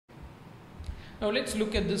Now let's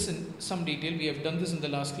look at this in some detail. We have done this in the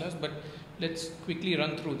last class, but let's quickly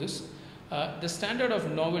run through this. The standard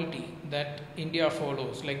of novelty that India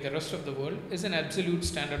follows, like the rest of the world, is an absolute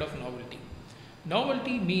standard of novelty.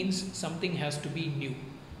 Novelty means something has to be new.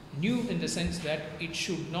 New in the sense that it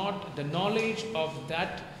should not, the knowledge of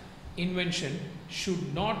that invention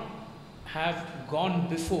should not have gone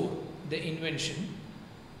before the invention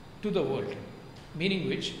to the world. Meaning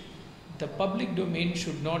which, the public domain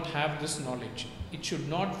should not have this knowledge. It should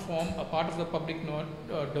not form a part of the public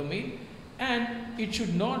domain, and it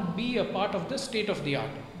should not be a part of the state of the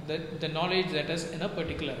art, the knowledge that is in a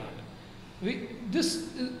particular art.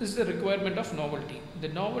 This is the requirement of novelty. The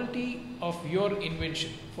novelty of your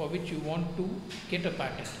invention for which you want to get a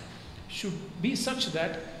patent should be such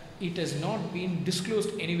that it has not been disclosed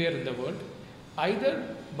anywhere in the world,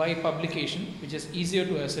 either by publication, which is easier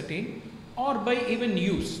to ascertain, or by even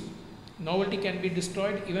use. Novelty can be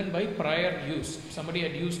destroyed even by prior use. Somebody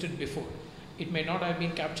had used it before. It may not have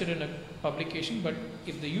been captured in a publication, but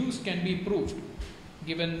if the use can be proved,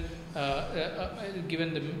 given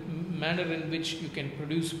the manner in which you can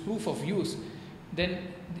produce proof of use, then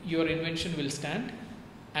your invention will stand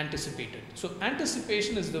anticipated. So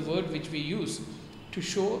anticipation is the word which we use to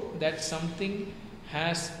show that something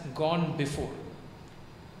has gone before.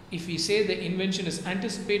 If we say the invention is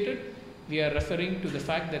anticipated, we are referring to the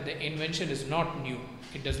fact that the invention is not new.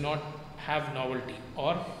 It does not have novelty,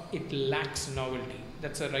 or it lacks novelty.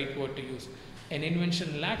 That's the right word to use. An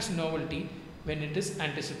invention lacks novelty when it is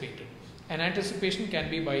anticipated. An anticipation can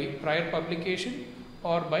be by prior publication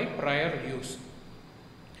or by prior use.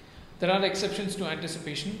 There are exceptions to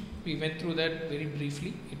anticipation. We went through that very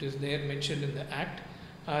briefly. It is there mentioned in the Act,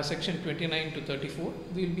 section 29 to 34.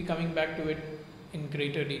 We will be coming back to it in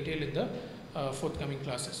greater detail in the forthcoming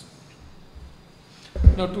classes.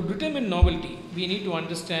 Now, to determine novelty, we need to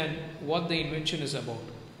understand what the invention is about,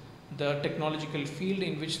 the technological field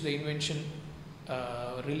in which the invention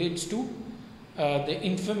relates to, the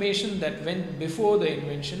information that went before the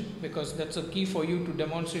invention, because that's a key for you to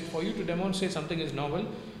demonstrate. For you to demonstrate something is novel,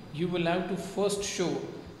 you will have to first show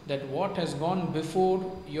that what has gone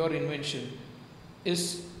before your invention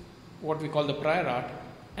is what we call the prior art,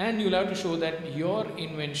 and you'll have to show that your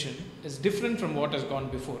invention is different from what has gone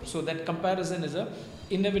before. So that comparison is an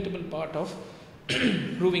inevitable part of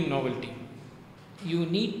proving novelty. You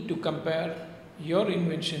need to compare your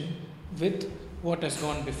invention with what has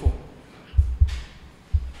gone before.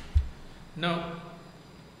 Now,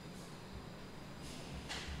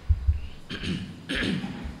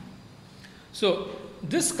 so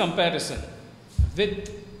this comparison with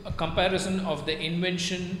a comparison of the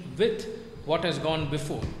invention with what has gone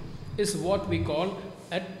before is what we call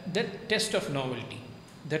the test of novelty.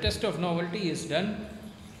 The test of novelty is done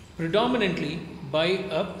predominantly by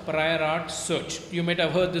a prior art search. You might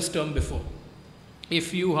have heard this term before.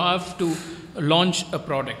 If you have to launch a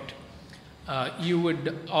product, you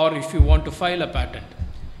would, or if you want to file a patent,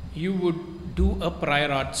 you would do a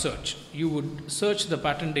prior art search. You would search the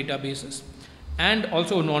patent databases and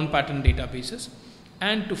also non-patent databases,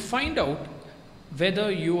 and to find out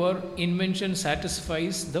whether your invention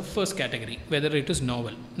satisfies the first category, whether it is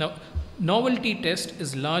novel. Now, novelty test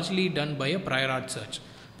is largely done by a prior art search.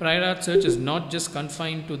 Prior art search is not just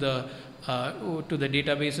confined to the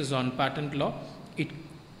databases on patent law. It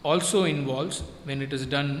also involves, when it is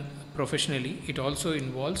done professionally, it also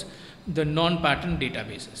involves the non-patent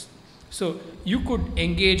databases. So you could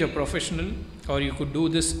engage a professional, or you could do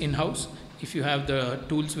this in-house if you have the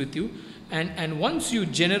tools with you. And once you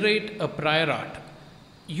generate a prior art,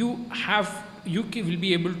 you will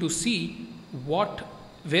be able to see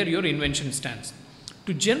where your invention stands.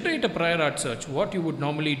 To generate a prior art search, what you would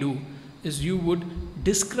normally do is you would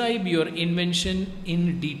describe your invention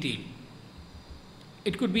in detail.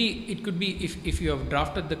 It could be if you have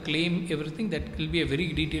drafted the claim, everything, that will be a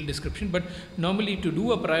very detailed description. But normally, to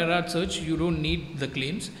do a prior art search, you don't need the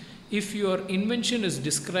claims. If your invention is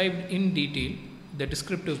described in detail, the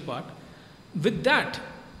descriptive part, with that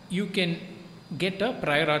you can get a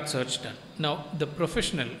prior art search done. Now, the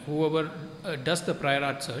professional, whoever does the prior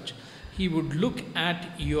art search, he would look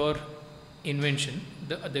at your invention,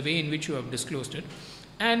 the way in which you have disclosed it,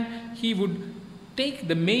 and he would take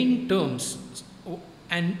the main terms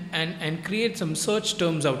and create some search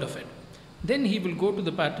terms out of it. Then he will go to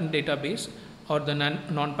the patent database or the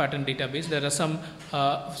non-patent database. There are some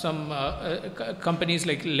companies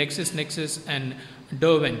like LexisNexis and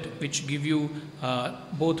Derwent, which give you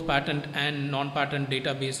both patent and non-patent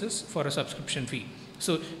databases for a subscription fee.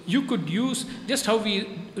 So you could use, just how we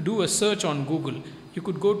do a search on Google, You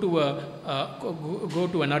could go to go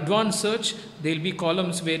to an advanced search. There will be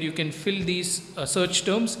columns where you can fill these search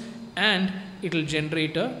terms, and it will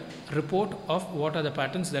generate a report of what are the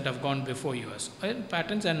patents that have gone before yours,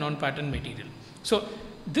 patents and non-patent material. So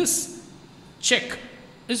this check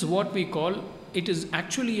is what we call, it is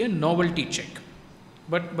actually a novelty check.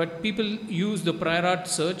 But people use the prior art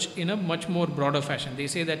search in a much more broader fashion. They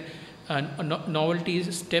say that novelty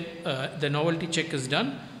step, the novelty check is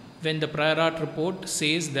done when the prior art report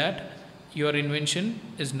says that your invention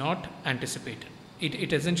is not anticipated.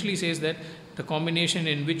 It essentially says that the combination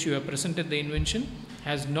in which you have presented the invention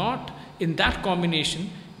has not, in that combination,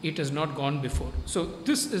 it has not gone before. So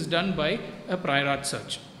this is done by a prior art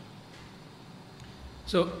search.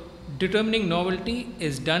 So determining novelty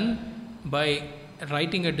is done by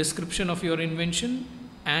writing a description of your invention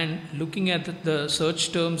and looking at the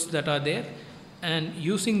search terms that are there and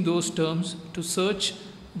using those terms to search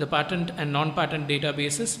the patent and non-patent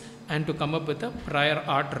databases and to come up with a prior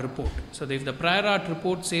art report. So if the prior art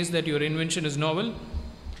report says that your invention is novel,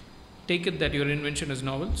 take it that your invention is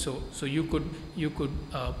novel, so you could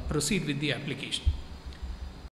proceed with the application.